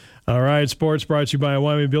All right, sports brought to you by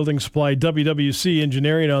Wyoming Building Supply, WWC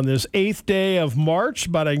Engineering on this 8th day of March.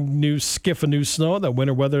 About a new skiff of new snow. The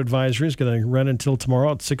winter weather advisory is going to run until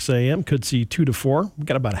tomorrow at 6 a.m. Could see 2 to 4. We've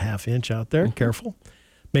got about a half inch out there. Careful.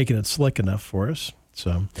 Making it slick enough for us.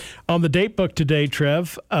 So, on the date book today,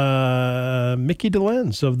 Trev, Mickey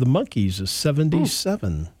DeLenz of the Monkees is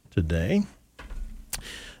 77 today.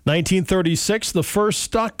 1936, the first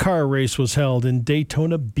stock car race was held in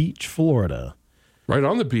Daytona Beach, Florida. Right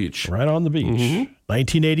on the beach. Right on the beach.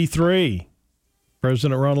 1983,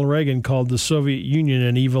 President Ronald Reagan called the Soviet Union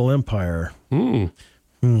an evil empire.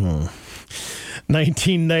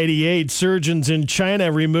 1998, surgeons in China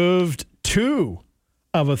removed 2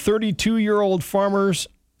 of a 32-year-old farmer's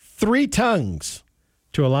 3 tongues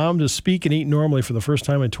to allow him to speak and eat normally for the first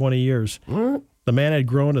time in 20 years. The man had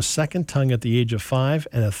grown a second tongue at the age of 5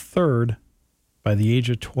 and a third by the age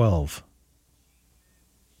of 12.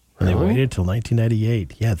 And they waited until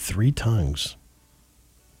 1998. He had 3 tongues.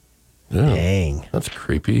 Yeah. Dang. That's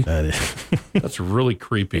creepy. That is. That's really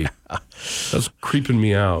creepy. That's creeping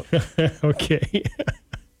me out. Okay.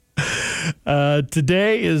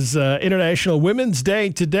 Today is International Women's Day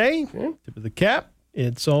today. Tip of the cap.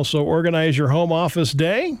 It's also Organize Your Home Office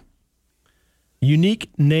Day.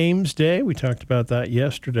 Unique Names Day. We talked about that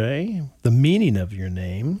yesterday. The meaning of your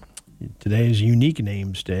name. Today is Unique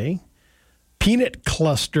Names Day. Peanut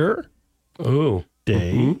Cluster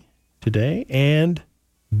Day today. And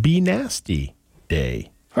Be Nasty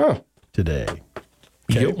Day today.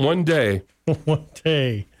 You get one day. One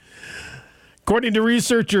day. According to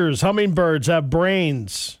researchers, hummingbirds have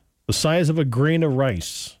brains the size of a grain of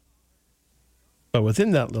rice. But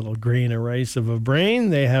within that little grain of rice of a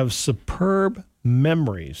brain, they have superb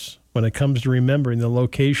memories when it comes to remembering the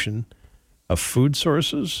location of food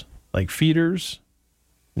sources like feeders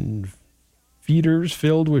and feeders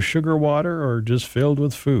filled with sugar water or just filled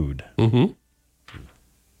with food.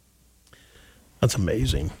 That's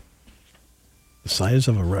amazing. The size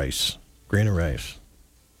of a grain of rice.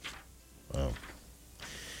 Wow.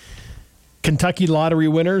 Kentucky lottery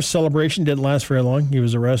winner's celebration didn't last very long. He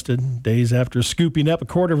was arrested days after scooping up a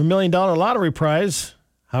 $250,000 lottery prize.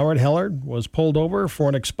 Howard Hellard was pulled over for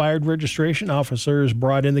an expired registration. Officers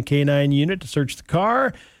brought in the K-9 unit to search the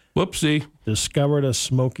car. Whoopsie. Discovered a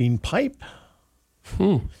smoking pipe.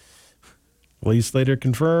 Police later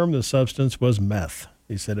confirmed the substance was meth.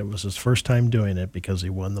 He said it was his first time doing it because he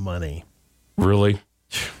won the money. Really?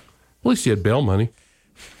 At least he had bail money.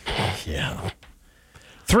 Yeah.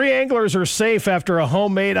 3 anglers are safe after a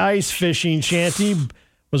homemade ice fishing shanty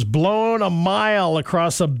was blown a mile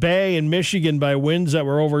across a bay in Michigan by winds that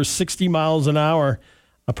were over 60 miles an hour.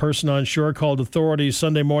 A person on shore called authorities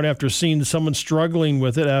Sunday morning after seeing someone struggling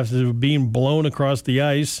with it after being blown across the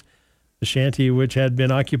ice. The shanty, which had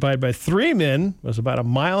been occupied by 3 men, was about 1.5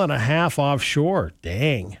 miles offshore.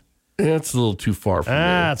 Dang. That's a little too far for me.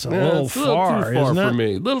 That's a little far, isn't it? For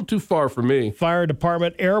me. A little too far for me. Fire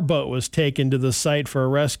department airboat was taken to the site for a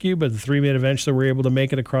rescue, but the 3 men eventually were able to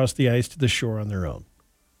make it across the ice to the shore on their own.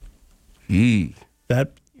 Gee.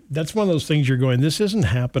 That's one of those things you're going, this isn't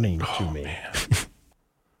happening to me. Man.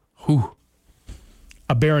 Whew.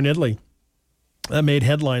 A bear in Italy that made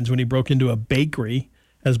headlines when he broke into a bakery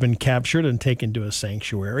has been captured and taken to a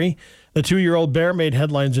sanctuary. The 2-year-old bear made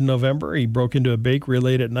headlines in November. He broke into a bakery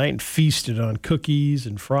late at night and feasted on cookies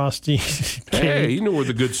and frosties. Hey, you know where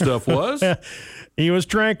the good stuff was. He was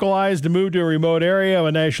tranquilized and moved to a remote area of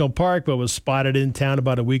a national park, but was spotted in town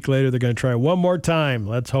about a week later. They're going to try one more time.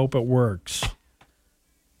 Let's hope it works.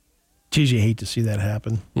 Geez, you hate to see that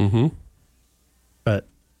happen. But,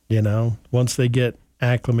 once they get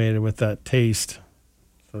acclimated with that taste.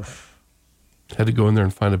 Had to go in there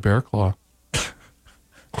and find a bear claw.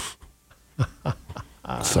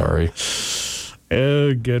 Sorry.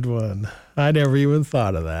 Oh, good one. I never even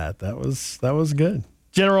thought of that. That was good.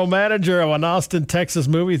 General manager of an Austin, Texas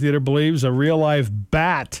movie theater believes a real-life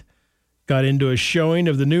bat got into a showing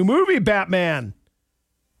of the new movie Batman.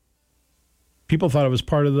 People thought it was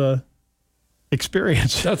part of the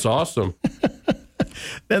experience. That's awesome.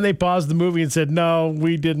 Then they paused the movie and said, no,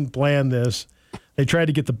 we didn't plan this. They tried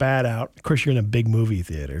to get the bat out. Of course, you're in a big movie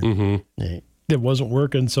theater. It wasn't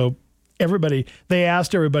working, so they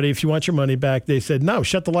asked everybody, if you want your money back, they said, no,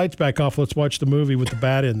 shut the lights back off. Let's watch the movie with the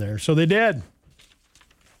bat in there. So they did.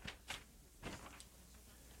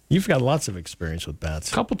 You've got lots of experience with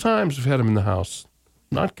bats. A couple times we've had them in the house.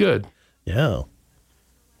 Not good. Yeah.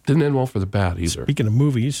 Didn't end well for the bat either. Speaking of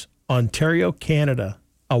movies, Ontario, Canada,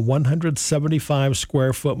 a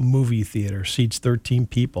 175-square-foot movie theater seats 13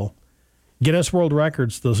 people. Guinness World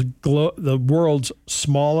Records, the world's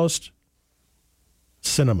smallest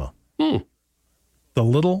cinema. The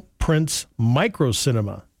little Prince Micro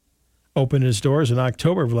Cinema opened its doors in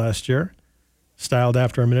October of last year, styled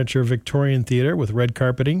after a miniature Victorian theater with red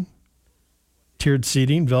carpeting, tiered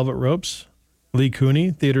seating, velvet ropes. Lee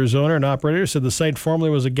Cooney, theater's owner and operator, said the site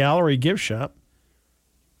formerly was a gallery gift shop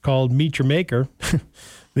called Meet Your Maker.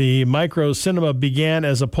 The Micro Cinema began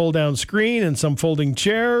as a pull-down screen and some folding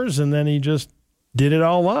chairs, and then he just did it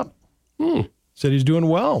all up. Said he's doing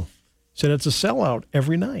well. Said it's a sellout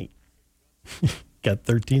every night. Got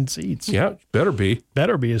 13 seats. Yeah, better be.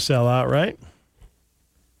 Better be a sellout, right?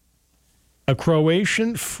 A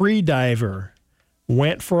Croatian freediver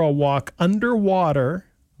went for a walk underwater,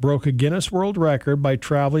 broke a Guinness World Record by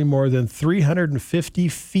traveling more than 350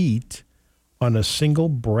 feet on a single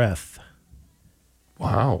breath.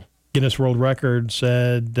 Wow. Guinness World Record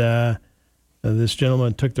said this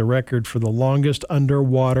gentleman took the record for the longest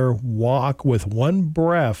underwater walk with one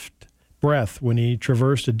breath when he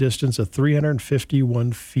traversed a distance of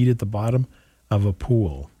 351 feet at the bottom of a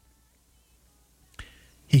pool.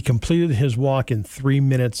 He completed his walk in 3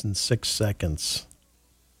 minutes and 6 seconds.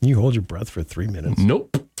 Can you hold your breath for 3 minutes?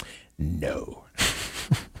 Nope. No.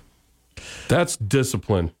 That's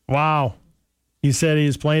discipline. Wow. He said he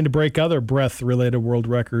is planning to break other breath-related world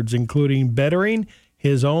records, including bettering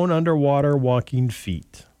his own underwater walking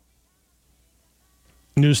feat.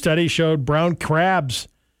 A new study showed brown crabs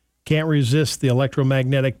can't resist the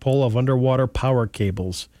electromagnetic pull of underwater power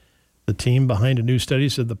cables. The team behind a new study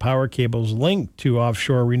said the power cables linked to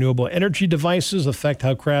offshore renewable energy devices affect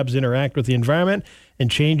how crabs interact with the environment and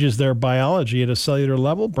changes their biology at a cellular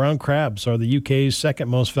level. Brown crabs are the UK's second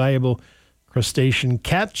most valuable crustacean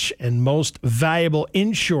catch and most valuable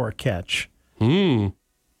inshore catch.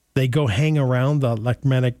 They go hang around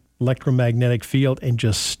the electromagnetic field and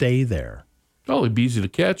just stay there. Oh, it'd be easy to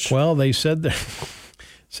catch. Well, they said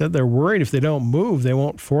they're worried if they don't move, they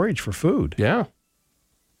won't forage for food. Yeah.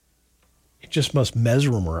 It just must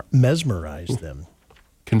mesmerize them.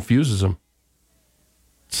 Confuses them.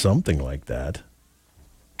 Something like that.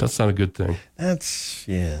 That's not a good thing. That's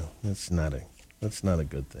not a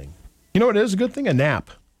good thing. You know what is a good thing? A nap.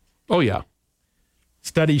 Oh, yeah.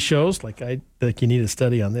 Study shows, like I think you need a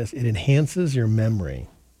study on this, it enhances your memory.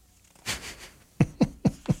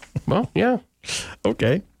 Well, yeah.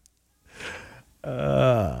 Okay.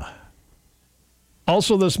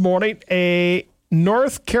 Also this morning, a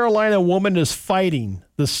North Carolina woman is fighting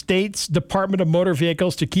the state's Department of Motor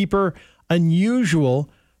Vehicles to keep her unusual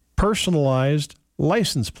personalized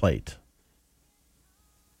license plate.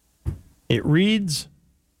 It reads,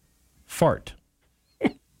 fart.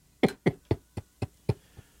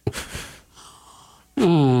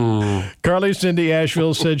 Carly Cindy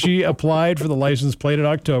Asheville said she applied for the license plate in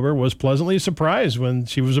October, was pleasantly surprised when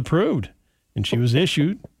she was approved, and she was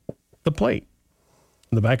issued the plate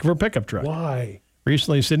in the back of her pickup truck. Why?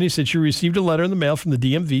 Recently, Cindy said she received a letter in the mail from the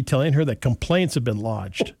DMV telling her that complaints have been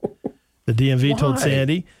lodged. The DMV told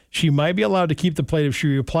Sandy she might be allowed to keep the plate if she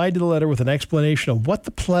replied to the letter with an explanation of what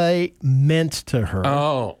the plate meant to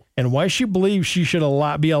her and why she believes she should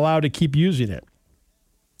be allowed to keep using it.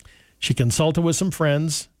 She consulted with some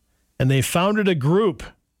friends, and they founded a group,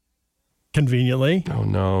 conveniently. Oh,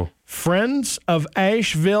 no. Friends of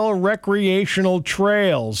Asheville Recreational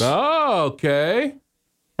Trails. Oh, okay.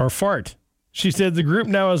 Or FART. She said the group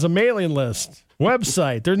now has a mailing list,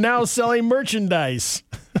 website. They're now selling merchandise.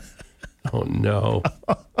 Oh, no.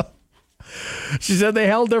 She said they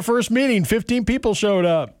held their first meeting. 15 people showed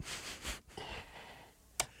up.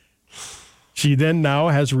 She then now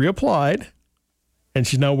has reapplied, and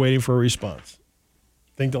she's now waiting for a response.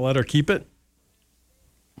 Think they'll let her keep it?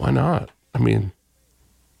 Why not? I mean,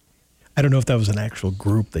 I don't know if that was an actual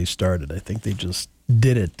group they started. I think they just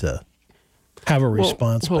did it to have a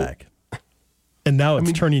response back. And now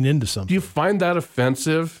it's turning into something. Do you find that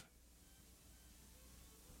offensive?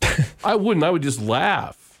 I wouldn't. I would just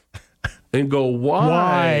laugh and go,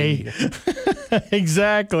 why?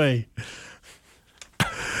 Exactly.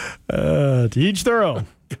 To each their own.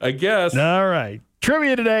 I guess. All right.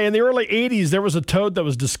 Trivia today. In the early 80s, there was a toad that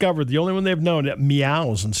was discovered, the only one they've known, that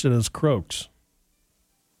meows instead of croaks.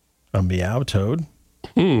 A meow toad?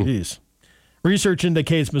 Jeez. Research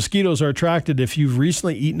indicates mosquitoes are attracted if you've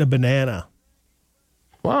recently eaten a banana.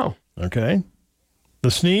 Wow. Okay.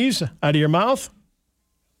 The sneeze out of your mouth?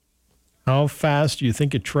 How fast do you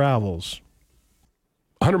think it travels?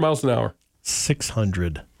 100 miles an hour.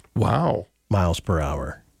 600 Wow. miles per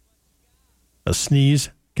hour. A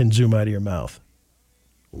sneeze can zoom out of your mouth.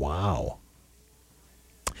 Wow.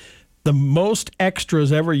 The most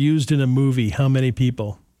extras ever used in a movie, how many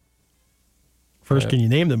people? First, can you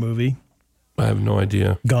name the movie? I have no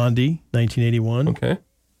idea. Gandhi, 1981. Okay.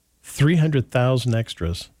 300,000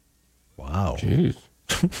 extras. Wow. Jeez.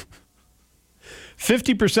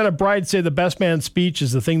 50% of brides say the best man speech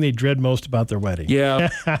is the thing they dread most about their wedding. Yeah.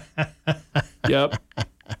 Yep.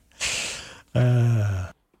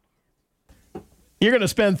 You're going to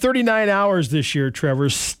spend 39 hours this year, Trevor,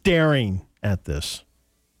 staring at this.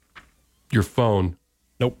 Your phone.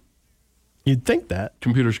 Nope. You'd think that.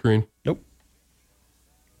 Computer screen. Nope.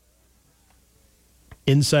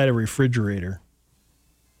 Inside a refrigerator.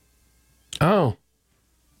 Oh.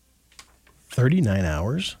 39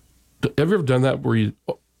 hours? Have you ever done that where you...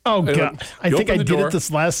 Oh, God. I think I did it this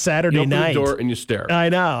last Saturday you open night. the door and you stare. I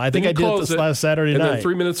know. I think I did it this last Saturday night. And then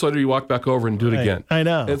 3 minutes later, you walk back over and do it again. I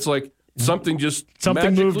know. It's like something just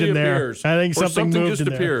something moved in there. appears. I think something moved just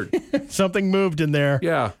in appeared. there. Something moved in there.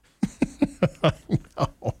 Yeah.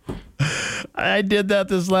 I did that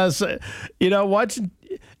this last, watching,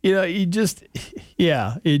 you just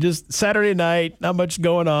Saturday night, not much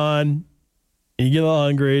going on. You get a little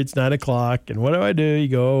hungry. It's 9:00. And what do? You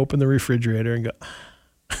go open the refrigerator and go,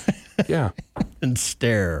 yeah, and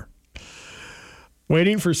stare,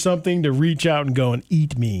 waiting for something to reach out and go and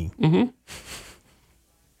eat me. Mm-hmm.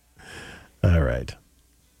 All right.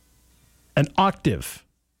 An octave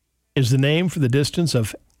is the name for the distance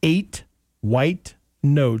of 8 white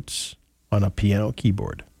notes on a piano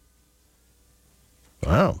keyboard.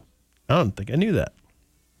 Wow. I don't think I knew that.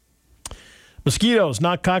 Mosquitoes,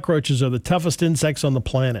 not cockroaches, are the toughest insects on the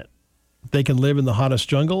planet. They can live in the hottest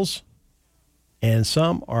jungles, and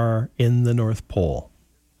some are in the North Pole.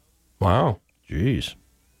 Wow. Jeez.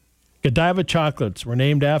 Godiva chocolates were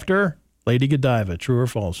named after Lady Godiva. True or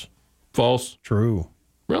false? False. True.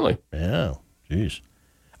 Really? Yeah. Jeez.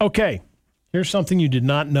 Okay. Here's something you did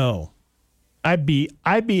not know. I'd be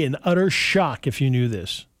in utter shock if you knew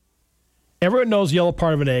this. Everyone knows the yellow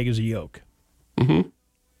part of an egg is a yolk. Mm-hmm.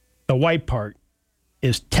 The white part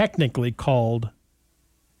is technically called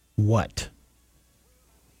what?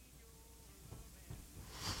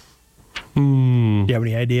 Do you have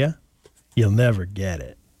any idea? You'll never get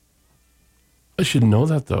it. I should know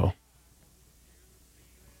that, though.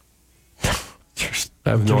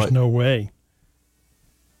 There's no way.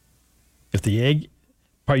 If the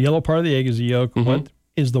yellow part of the egg is the yolk, what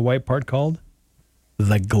is the white part called?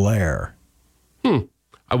 The glare.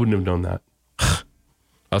 I wouldn't have known that.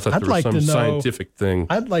 I thought I'd there was like some to know, scientific thing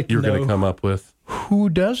I'd like to you're going know to come up with. Who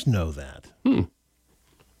does know that?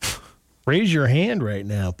 Raise your hand right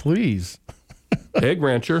now, please. Egg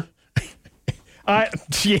rancher.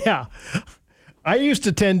 Yeah. I used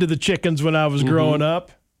to tend to the chickens when I was growing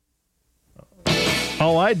up.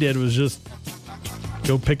 All I did was just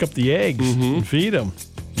go pick up the eggs and feed them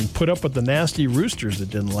and put up with the nasty roosters that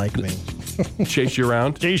didn't like me. Chase you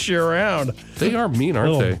around? Chase you around. They are mean,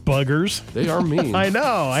 aren't Little they? buggers. They are mean. I know.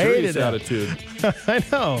 I hated Serious it. attitude. I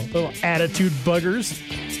know. Little attitude buggers.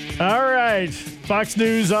 All right. Fox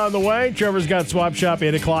News on the way. Trevor's got Swap Shop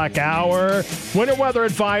 8 o'clock hour. Winter weather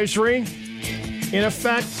advisory in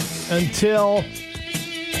effect until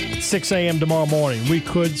 6 a.m. tomorrow morning. We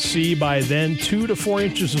could see by then 2 to 4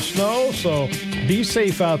 inches of snow, so be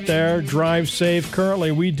safe out there. Drive safe.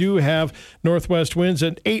 Currently, we do have northwest winds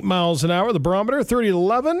at 8 miles an hour. The barometer,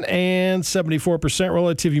 30-11, and 74%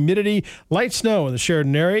 relative humidity. Light snow in the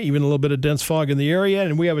Sheridan area, even a little bit of dense fog in the area,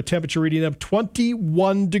 and we have a temperature reading up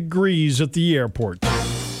 21 degrees at the airport.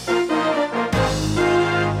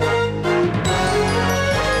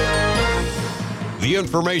 The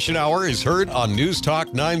Information Hour is heard on News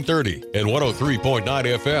Talk 930 and 103.9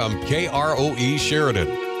 FM KROE Sheridan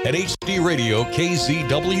and HD Radio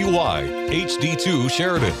KZWY HD2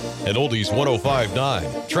 Sheridan and Oldies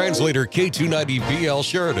 105.9 Translator K290BL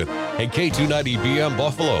Sheridan and K290BM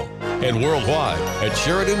Buffalo and worldwide at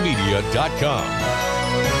SheridanMedia.com.